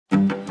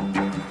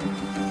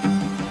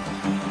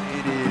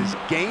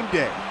game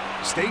day.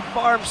 State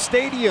Farm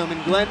Stadium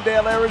in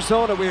Glendale,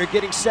 Arizona. We are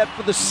getting set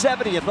for the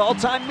 70th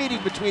all-time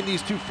meeting between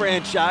these two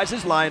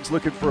franchises. Lions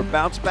looking for a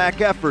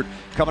bounce-back effort.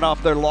 Coming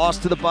off their loss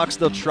to the Bucs,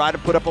 they'll try to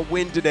put up a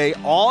win today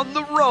on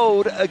the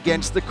road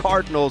against the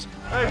Cardinals.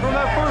 Hey, from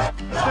that first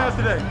snap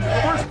today,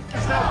 first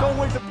snap, don't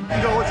wait to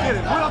go. Let's get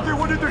it. Run out there,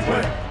 1, 2, 3,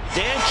 play.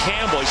 Dan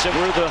Campbell, he said,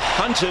 we're the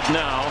hunted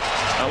now.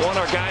 I want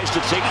our guys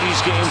to take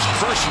these games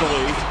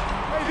personally.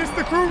 Hey, this is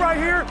the crew right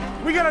here.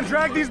 We got to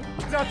drag these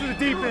out to the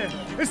deep end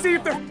and see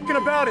if they're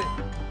about it.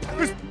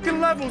 There's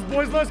levels,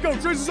 boys. Let's go.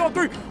 Traces on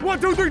 3. 1,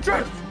 2, 3,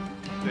 trace.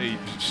 They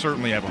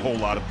certainly have a whole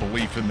lot of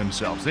belief in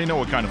themselves. They know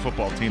what kind of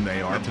football team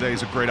they are. Today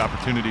is a great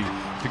opportunity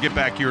to get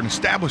back here and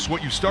establish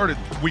what you started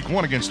week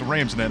 1 against the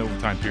Rams in that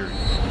overtime period.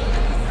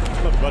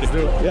 Look, buddy,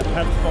 do it. Yeah,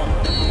 have fun.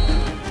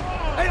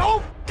 Hey,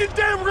 oh,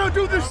 damn, we're going to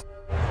do this.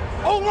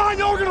 O-line,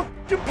 y'all, we're going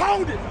to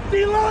pound it.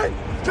 D-line,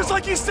 just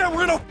like you said,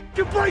 we're going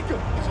to break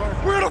them.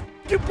 We're going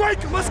to break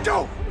them. Let's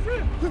go.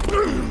 Love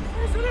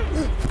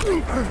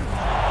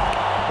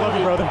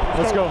you, brother.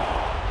 Let's go.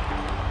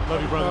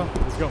 Love you, brother.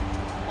 Let's go.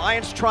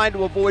 Lions trying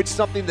to avoid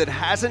something that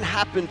hasn't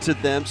happened to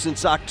them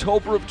since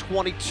October of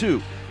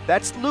 22.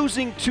 That's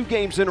losing 2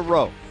 games in a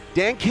row.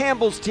 Dan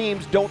Campbell's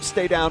teams don't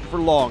stay down for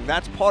long.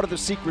 That's part of the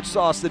secret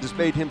sauce that has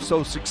made him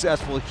so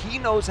successful. He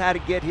knows how to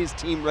get his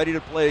team ready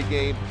to play a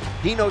game.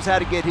 He knows how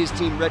to get his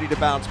team ready to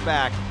bounce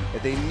back.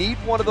 And they need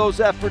one of those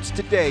efforts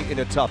today in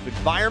a tough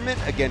environment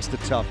against a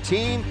tough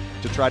team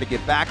to try to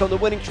get back on the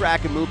winning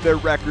track and move their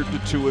record to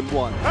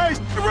 2-1. Hey, it's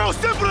real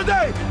simple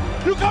today.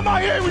 You come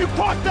out here when you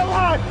cross that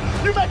line,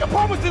 you make a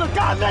promise to the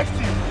guy next to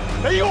you.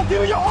 And you gonna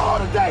give it your all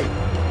today.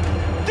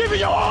 Give it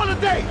your all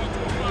today.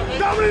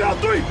 Dominate on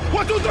 3.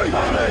 1, 2, 3.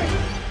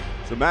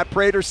 So Matt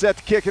Prater set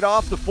to kick it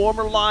off, the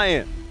former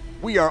Lion.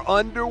 We are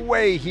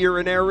underway here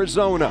in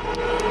Arizona.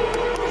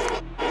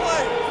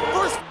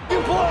 First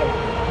play.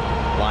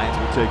 Lions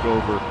will take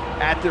over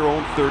at their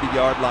own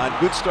 30-yard line.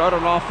 Good start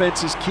on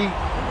offense is key.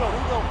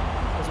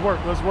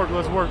 Let's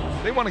work.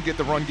 They want to get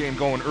the run game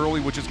going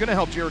early, which is going to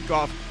help Jared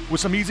Goff with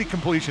some easy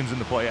completions in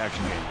the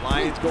play-action game.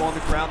 Lions go on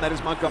the ground. That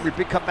is Montgomery.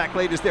 Big cutback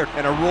late is there.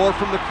 And a roar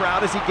from the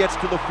crowd as he gets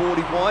to the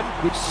 41.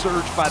 Good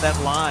surge by that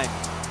line.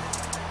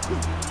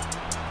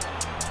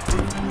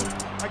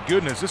 My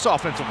goodness, this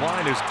offensive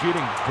line is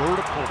getting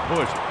vertical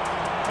push.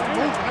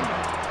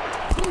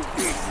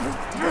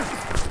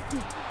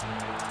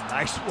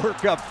 Nice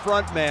work up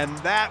front, man.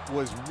 That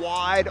was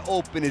wide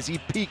open as he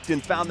peeked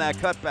and found that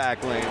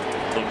cutback lane.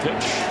 The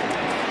pitch.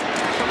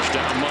 First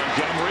down,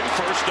 Montgomery.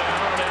 First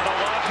down and a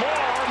lot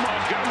more.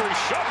 Montgomery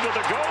shoved to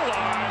the goal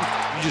line.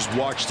 You just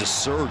watch the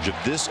surge of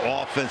this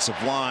offensive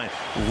line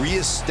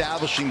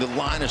reestablishing the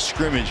line of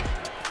scrimmage.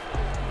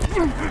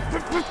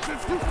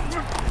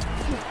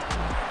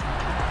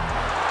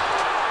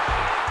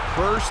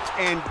 First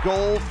and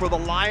goal for the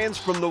Lions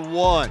from the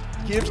 1.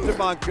 Gives to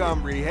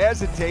Montgomery,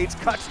 hesitates,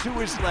 cuts to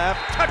his left.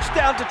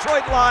 Touchdown,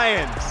 Detroit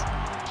Lions.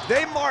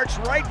 They march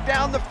right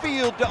down the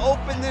field to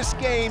open this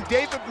game.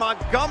 David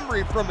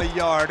Montgomery from a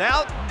yard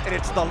out, and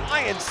it's the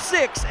Lions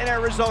 6 and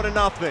Arizona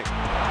nothing. Just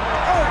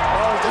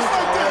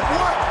like that,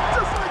 boy.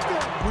 Just like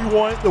that. We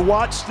wanted to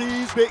watch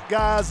these big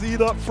guys eat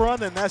up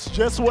front, and that's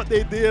just what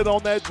they did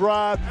on that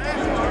drive.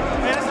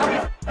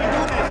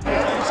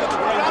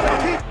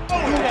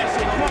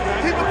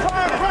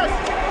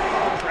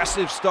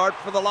 Impressive start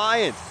for the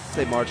Lions.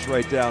 They marched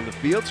right down the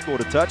field,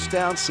 scored a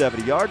touchdown,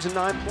 70 yards in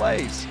 9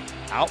 plays.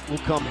 Out will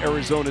come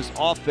Arizona's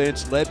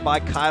offense led by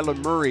Kyler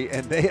Murray,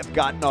 and they have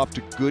gotten off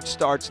to good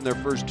starts in their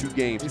first 2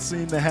 games. They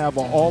seem to have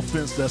an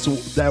offense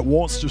that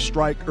wants to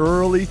strike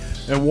early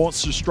and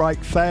wants to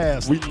strike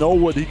fast. We know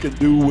what he can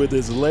do with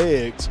his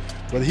legs,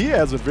 but he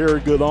has a very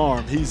good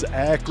arm. He's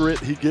accurate.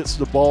 He gets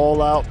the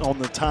ball out on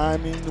the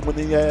timing when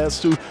he has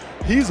to.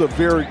 He's a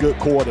very good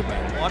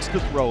quarterback. Wants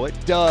to throw it,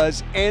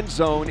 does, end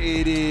zone,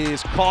 it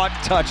is caught,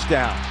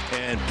 touchdown.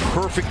 And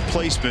perfect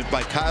placement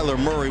by Kyler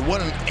Murray.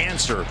 What an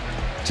answer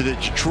to the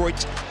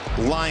Detroit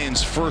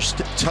Lions' first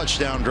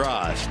touchdown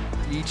drive.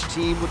 Each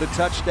team with a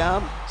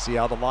touchdown. See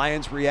how the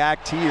Lions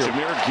react here.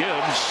 Jahmyr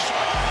Gibbs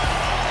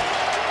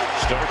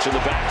starts in the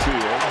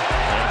backfield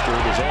after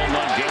it was all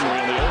Montgomery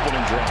on the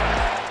opening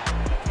drive.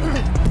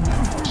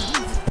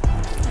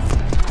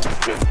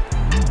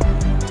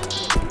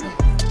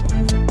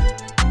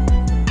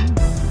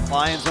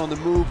 Lions on the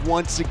move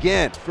once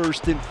again.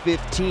 1st and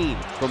 15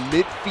 from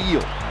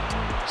midfield.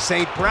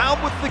 St.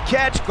 Brown with the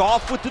catch,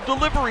 Goff with the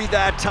delivery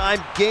that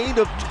time, gain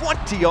of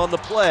 20 on the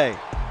play.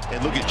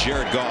 And look at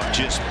Jared Goff,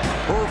 just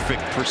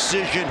perfect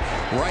precision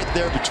right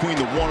there between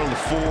the 1 and the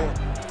 4.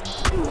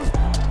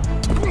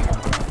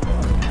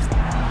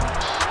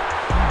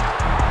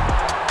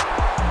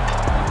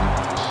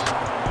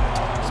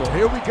 So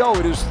here we go.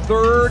 It is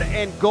 3rd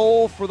and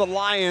goal for the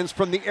Lions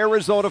from the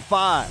Arizona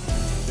 5.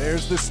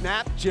 There's the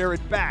snap.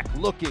 Jared back,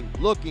 looking,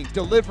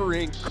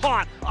 delivering,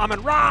 caught.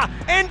 Amon-Ra,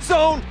 end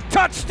zone,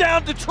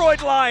 touchdown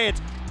Detroit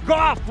Lions.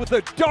 Goff with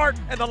a dart,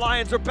 and the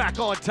Lions are back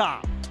on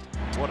top.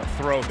 What a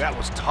throw. That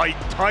was tight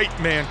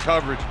man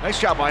coverage. Nice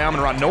job by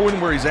Amon-Ra, knowing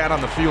where he's at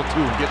on the field,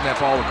 too, and getting that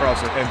ball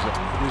across the end zone.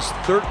 It is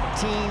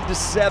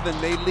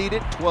 13-7. They lead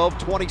it.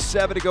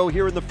 12:27 to go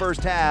here in the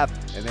first half,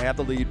 and they have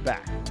the lead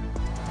back.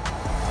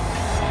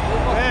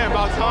 Man,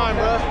 about time,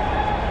 bro.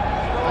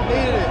 I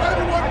needed it.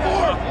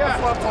 That's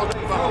what I'm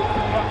talking about.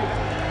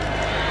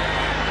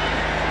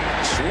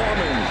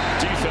 Swarming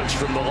defense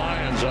from the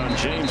Lions on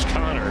James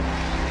Conner.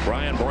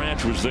 Brian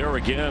Branch was there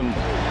again.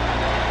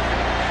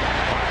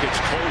 Pockets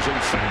closing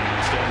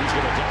fast, and he's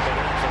going to dump it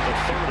off at the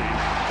 30.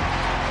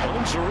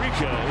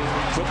 Onwuzurike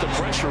put the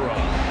pressure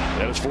on,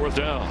 and it's fourth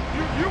down.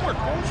 You were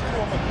close to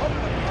him a couple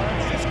of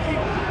times. Just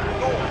keep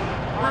going.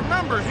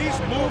 Remember, he's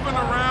moving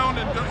around,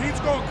 and he's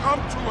going to come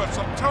to us,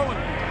 I'm telling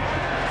you.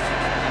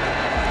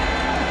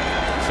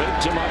 Fake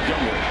to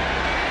Montgomery.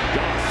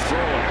 Goff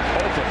throwing,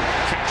 open,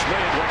 catch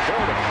made,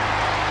 Laporta.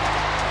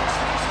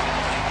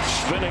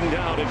 Spinning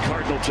down in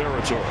Cardinal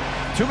territory.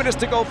 2 minutes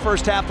to go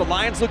first half. The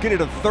Lions looking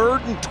at a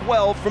 3rd and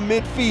 12 from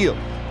midfield.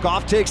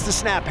 Goff takes the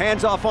snap,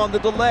 hands off on the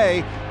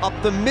delay. Up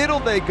the middle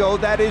they go.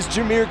 That is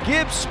Jahmyr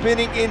Gibbs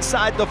spinning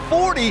inside the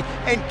 40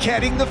 and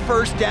getting the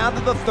first down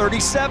to the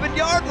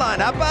 37-yard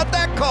line. How about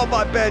that call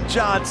by Ben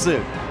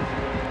Johnson?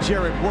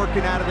 Jarrett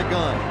working out of the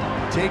gun.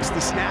 Takes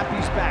the snap,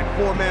 he's back.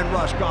 4-man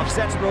rush. Goff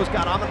sets, throws,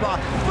 got Amon-Ra,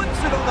 flips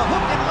it on the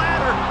hook and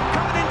ladder.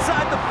 Coming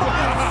inside the 5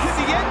 to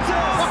the end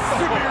zone.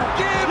 Jahmyr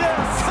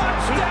Gibbs,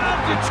 touchdown,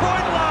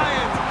 Detroit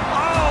Lions.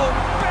 Oh,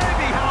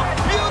 baby, how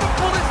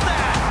beautiful is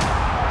that?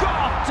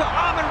 Goff to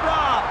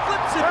Amon-Ra,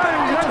 flips it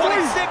back to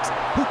 26,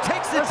 who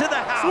takes it to the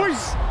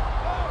house.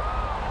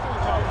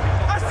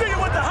 I see you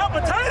with the hot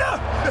potato.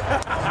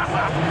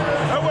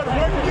 I went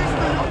right against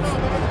the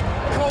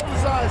cold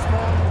as ice,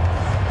 man.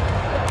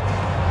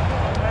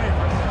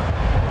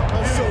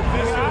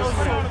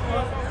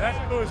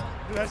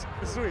 That's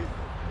sweet.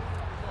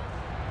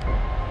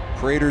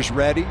 Prater's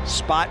ready,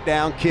 spot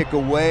down, kick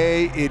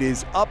away. It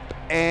is up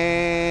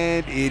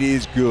and it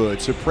is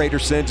good. So Prater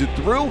sends it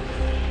through,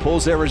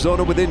 pulls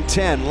Arizona within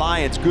 10.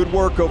 Lions, good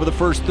work over the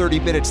first 30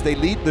 minutes. They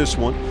lead this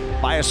one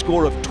by a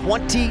score of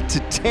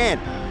 20-10.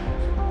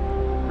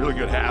 Really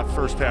good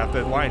first half.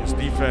 That Lions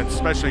defense,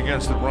 especially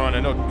against the run. I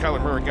know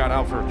Kyler Murray got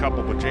out for a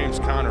couple, but James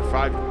Conner,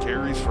 5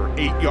 carries for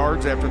 8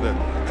 yards after the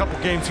couple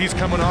games he's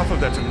coming off of.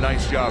 That's a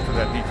nice job for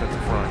that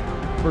defensive front.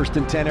 1st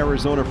and 10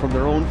 Arizona from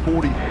their own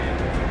 40.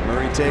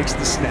 Murray takes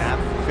the snap,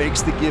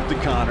 fakes the give to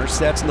Conner,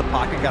 sets in the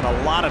pocket, got a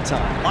lot of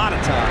time.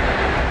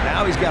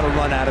 Now he's got to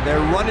run out of there,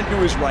 running to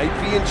his right,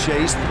 being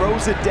chased,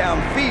 throws it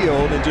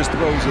downfield, and just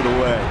throws it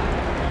away.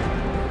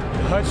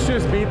 Hutch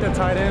just beat the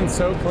tight end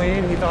so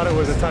clean, he thought it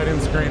was a tight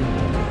end screen.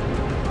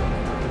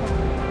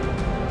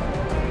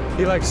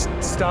 He like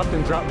stopped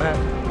and dropped back.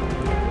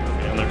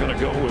 And they're going to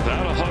go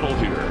without a huddle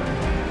here.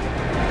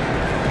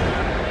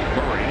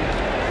 Murray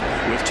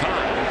with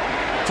time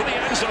to the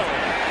end zone.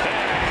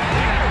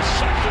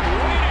 Intercepted,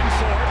 waiting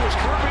for it was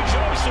Kirby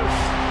Joseph.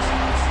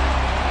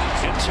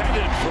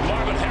 Intended for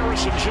Marvin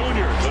Harrison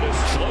Jr., but it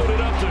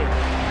floated up there.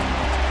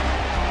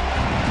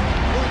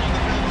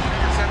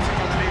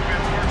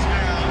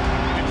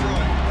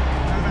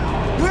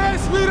 We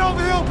ain't speed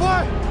over here,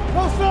 boy.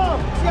 What's up?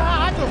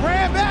 I just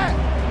ran back.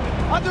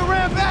 I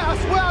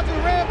swear I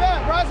just ran back,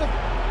 bro.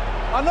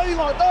 I know you're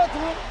going to throw it to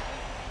him.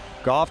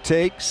 Goff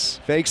takes,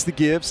 fakes the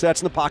give,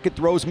 sets in the pocket,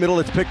 throws middle,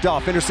 it's picked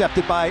off,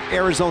 intercepted by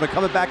Arizona.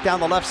 Coming back down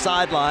the left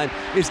sideline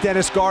is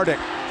Dennis Gardeck.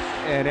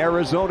 And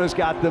Arizona's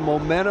got the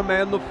momentum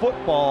and the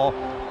football.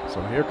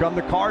 So here come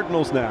the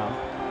Cardinals now.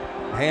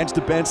 Hands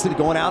to Benson,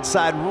 going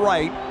outside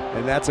right,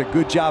 and that's a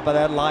good job by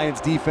that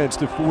Lions defense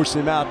to force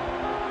him out.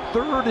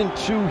 3rd and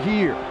 2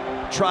 here.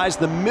 Tries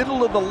the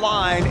middle of the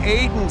line,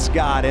 Aiden's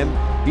got him.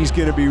 He's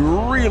going to be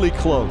really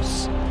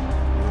close.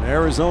 And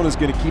Arizona's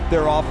going to keep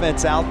their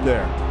offense out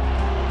there.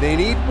 They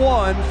need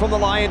 1 from the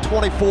Lion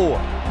 24.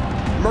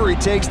 Murray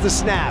takes the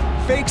snap,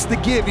 fakes the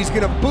give. He's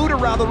going to boot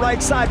around the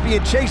right side,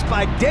 being chased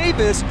by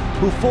Davis,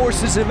 who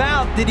forces him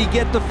out. Did he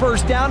get the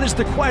first down is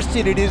the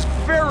question. It is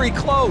very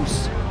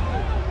close.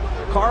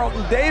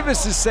 Carlton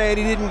Davis is saying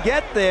he didn't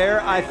get there.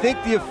 I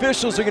think the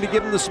officials are going to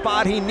give him the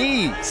spot he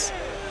needs.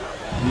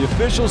 The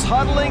officials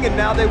huddling, and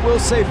now they will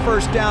say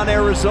first down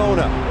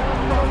Arizona.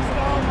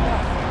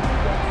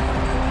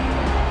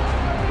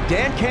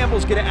 Dan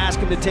Campbell's going to ask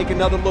him to take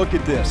another look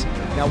at this.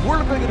 Now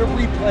we're looking at a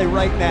replay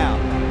right now.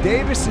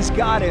 Davis has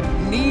got him,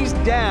 knees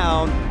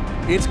down.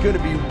 It's going to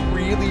be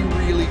really,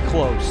 really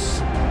close.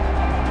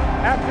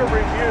 After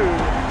review,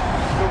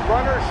 the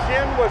runner's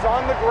shin was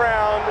on the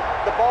ground.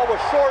 The ball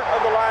was short of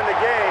the line to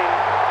gain.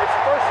 It's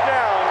first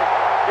down,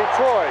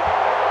 Detroit.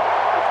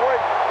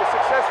 Detroit is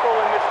successful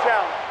in this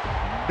challenge.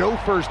 No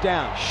first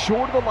down,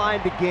 short of the line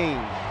to gain.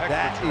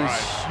 That is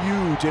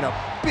huge, and a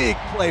big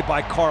play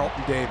by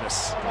Carlton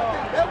Davis.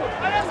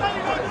 That's how you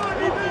gonna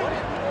do it, DB.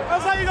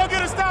 That's how you gonna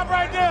get a stop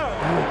right there.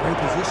 You're in great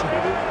position.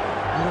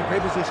 You're in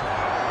great position.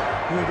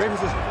 You're in great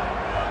position.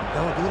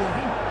 Don't do that.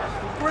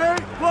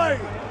 Great play.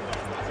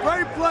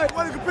 Great play.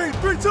 Way to compete.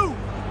 3-2.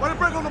 Way to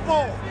break on the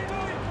ball.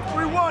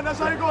 3-1. That's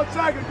how you go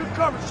attack it. Good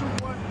coverage, shoot,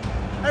 boy.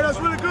 Hey, that's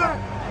really good.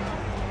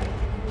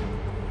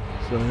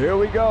 So here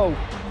we go.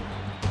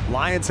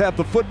 Lions have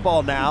the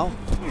football now.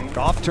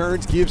 Goff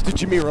turns, gives to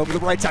Jameer over the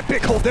right side.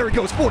 Big hole, there he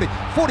goes,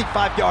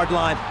 45-yard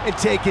line, and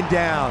taken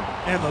down.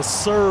 And a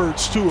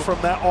surge, too,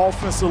 from that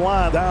offensive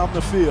line down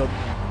the field.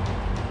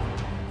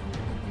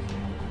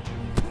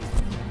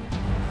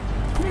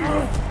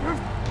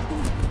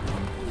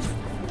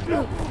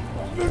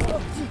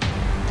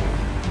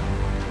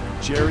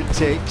 Jared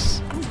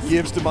takes,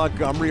 gives to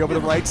Montgomery over the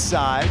right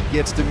side,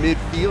 gets to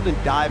midfield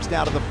and dives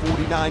down to the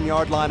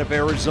 49-yard line of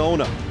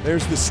Arizona.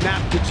 There's the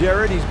snap to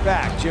Jared, he's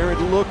back. Jared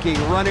looking,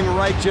 running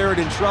right, Jared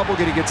in trouble,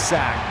 gonna get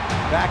sacked.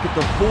 Back at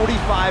the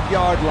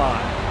 45-yard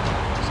line.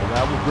 So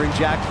that will bring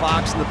Jack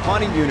Fox and the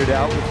punting unit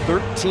out with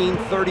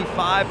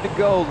 13:35 to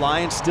go.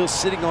 Lions still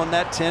sitting on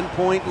that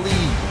 10-point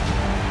lead.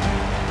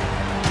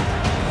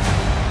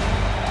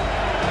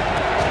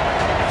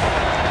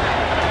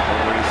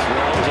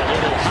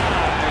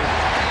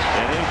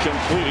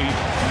 Complete.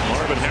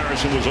 Marvin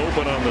Harrison was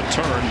open on the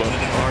turn, but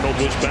Arnold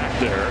was back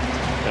there,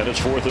 and it's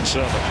 4th and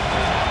 7.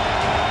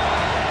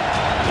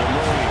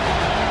 Murray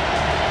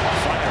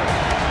firing,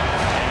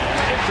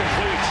 and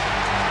incomplete.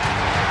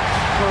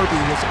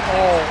 Kirby was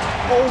all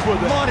over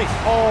the money.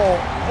 All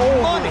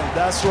over money. Him.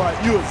 That's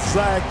right. You're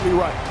exactly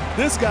right.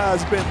 This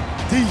guy's been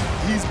deep.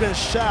 He's been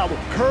shallow.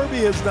 Kirby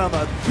has done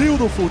a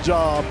beautiful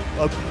job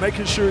of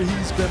making sure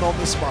he's been on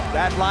the spot.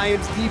 That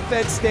Lions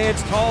defense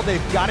stands tall.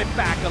 They've got it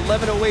back.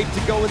 11:08 to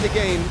go in the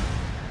game.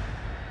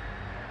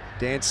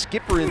 Dan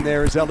Skipper in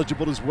there is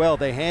eligible as well.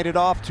 They hand it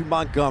off to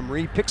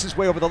Montgomery. He picks his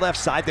way over the left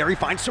side. There he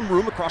finds some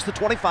room across the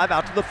 25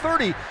 out to the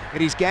 30.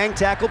 And he's gang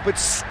tackled, but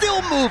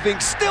still moving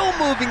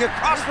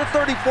across the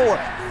 34.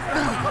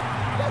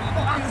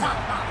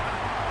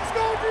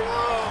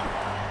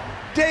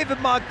 David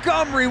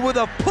Montgomery with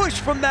a push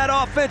from that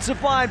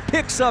offensive line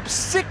picks up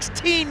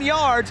 16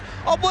 yards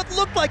on what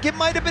looked like it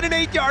might have been an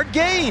 8-yard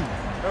gain.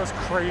 That was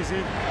crazy.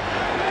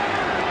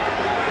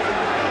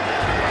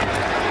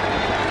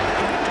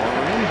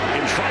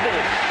 In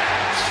trouble.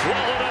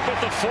 Swallowed up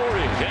at the 40.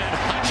 And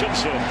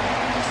Hutchinson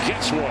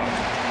gets one.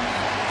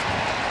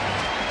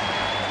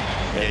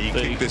 Yeah, you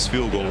kick this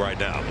field goal right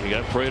now. You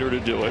got Prater to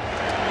do it.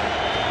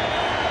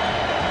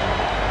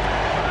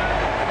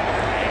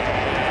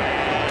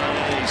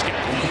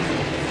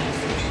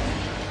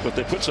 But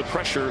they put some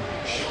pressure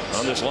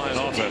on this Lion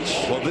offense.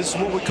 Well, this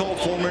is what we call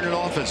 4-minute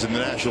offense in the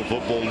National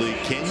Football League.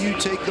 Can you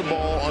take the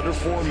ball under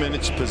 4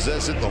 minutes,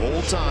 possess it the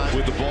whole time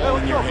with the ball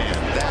in your hand?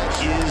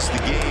 That is the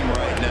game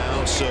right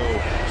now. So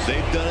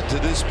they've done it to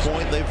this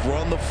point. They've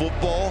run the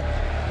football.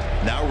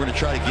 Now we're going to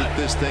try to get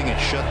this thing and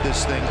shut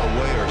this thing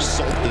away or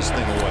salt this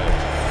thing away.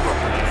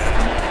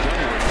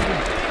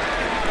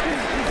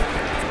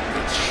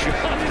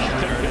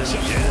 There it is,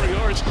 4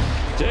 yards.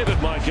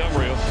 David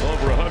Montgomery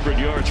over 100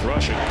 yards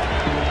rushing.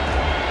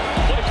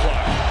 Play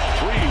clock.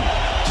 3,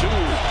 2,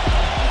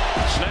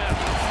 snap.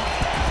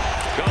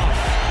 Goff.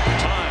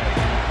 Time.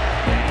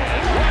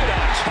 And right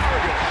on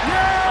target.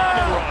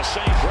 Amon-Ra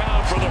St.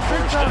 Brown for the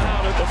first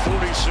down at the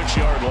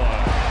 46-yard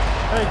line.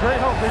 Hey, great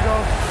help, Big O.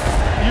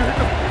 You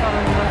hit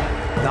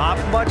the Not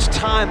much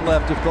time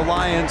left if the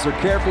Lions are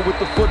careful with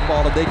the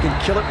football and they can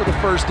kill it with a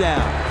first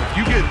down. If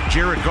you get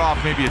Jared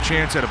Goff maybe a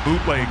chance at a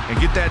bootleg and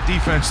get that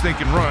defense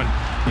thinking run,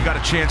 you got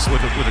a chance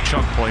with a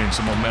chunk play and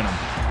some momentum.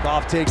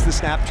 Goff takes the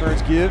snap,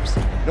 turns, gives.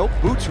 Nope,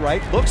 boots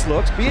right, looks,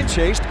 being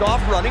chased.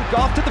 Goff running,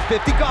 Goff to the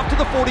 50, Goff to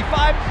the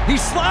 45. He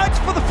slides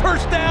for the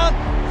first down.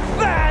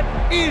 That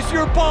is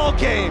your ball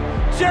game.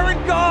 Jared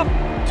Goff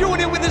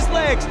doing it with his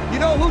legs. You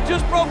know who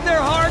just broke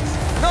their hearts?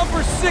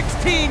 Number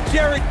 16,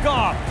 Jared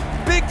Goff.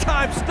 Big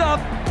time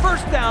stuff.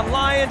 First down,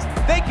 Lions.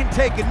 They can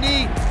take a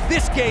knee.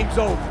 This game's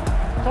over.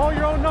 Call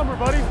your own number,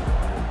 buddy.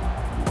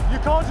 You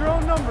called your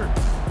own number.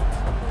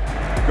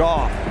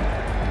 Goff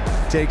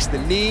takes the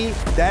knee.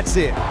 That's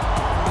it.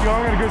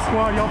 Y'all got a good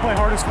squad. Y'all play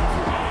hardest.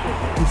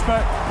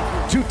 Respect.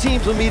 Two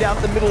teams will meet out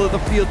in the middle of the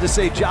field to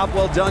say job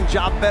well done,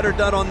 job better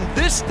done on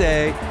this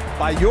day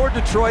by your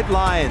Detroit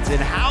Lions. And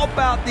how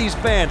about these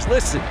fans?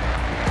 Listen,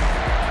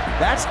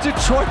 that's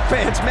Detroit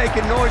fans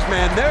making noise,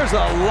 man. There's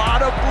a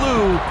lot of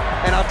blue.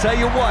 And I'll tell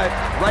you what,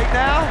 right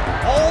now,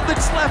 all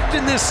that's left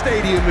in this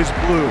stadium is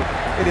blue.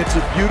 And it's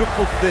a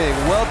beautiful thing.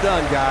 Well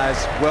done,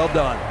 guys. Well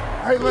done.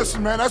 Hey,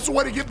 listen, man, that's the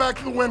way to get back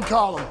to the win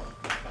column.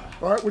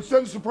 All right, which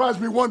doesn't surprise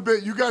me one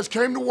bit. You guys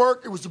came to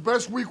work. It was the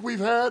best week we've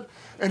had.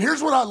 And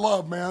here's what I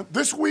love, man.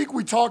 This week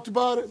we talked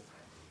about it.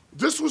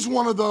 This was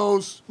one of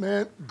those,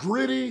 man,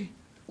 gritty,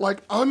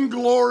 like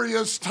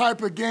unglorious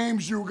type of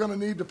games you were going to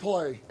need to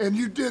play. And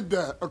you did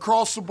that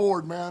across the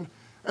board, man.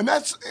 And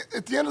that's,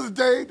 at the end of the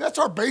day, that's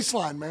our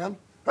baseline, man.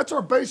 That's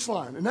our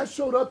baseline. And that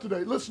showed up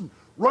today. Listen,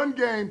 run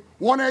game,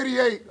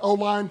 188,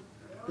 O-line.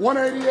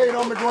 188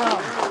 on the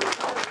ground.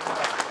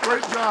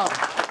 Great job.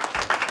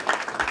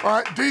 All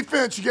right,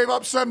 defense, you gave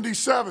up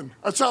 77.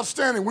 That's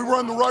outstanding. We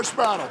run the rush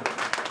battle.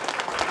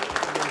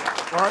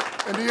 All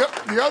right, and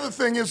the other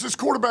thing is this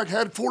quarterback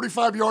had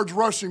 45 yards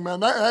rushing,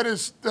 man. That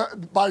is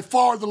by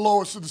far the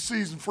lowest of the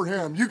season for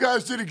him. You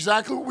guys did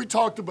exactly what we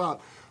talked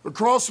about.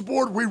 across the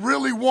board, we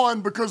really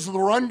won because of the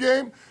run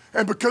game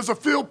and because of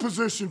field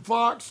position.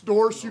 Fox,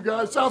 Dorsey, you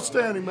guys,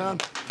 outstanding, man.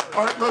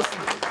 All right, listen.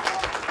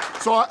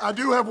 So I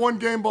do have one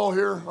game ball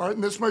here, all right,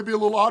 and this may be a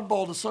little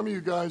oddball to some of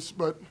you guys,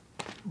 but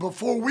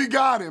before we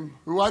got him,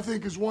 who I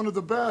think is one of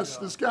the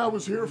best, this guy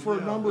was here for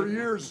a number of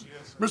years.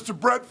 Mr.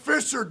 Brett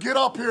Fisher, get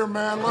up here,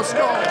 man. Let's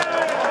go.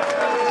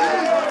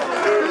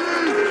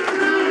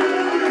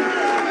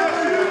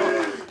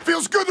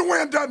 Feels good to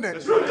win, doesn't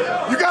it?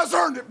 You guys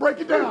earned it. Break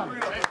it down.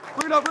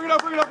 Bring it up, bring it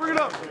up, bring it up, bring it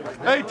up.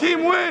 Hey,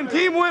 team win,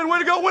 team win. Way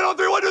to go. Win on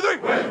three, 1, 2, 3.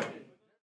 Win.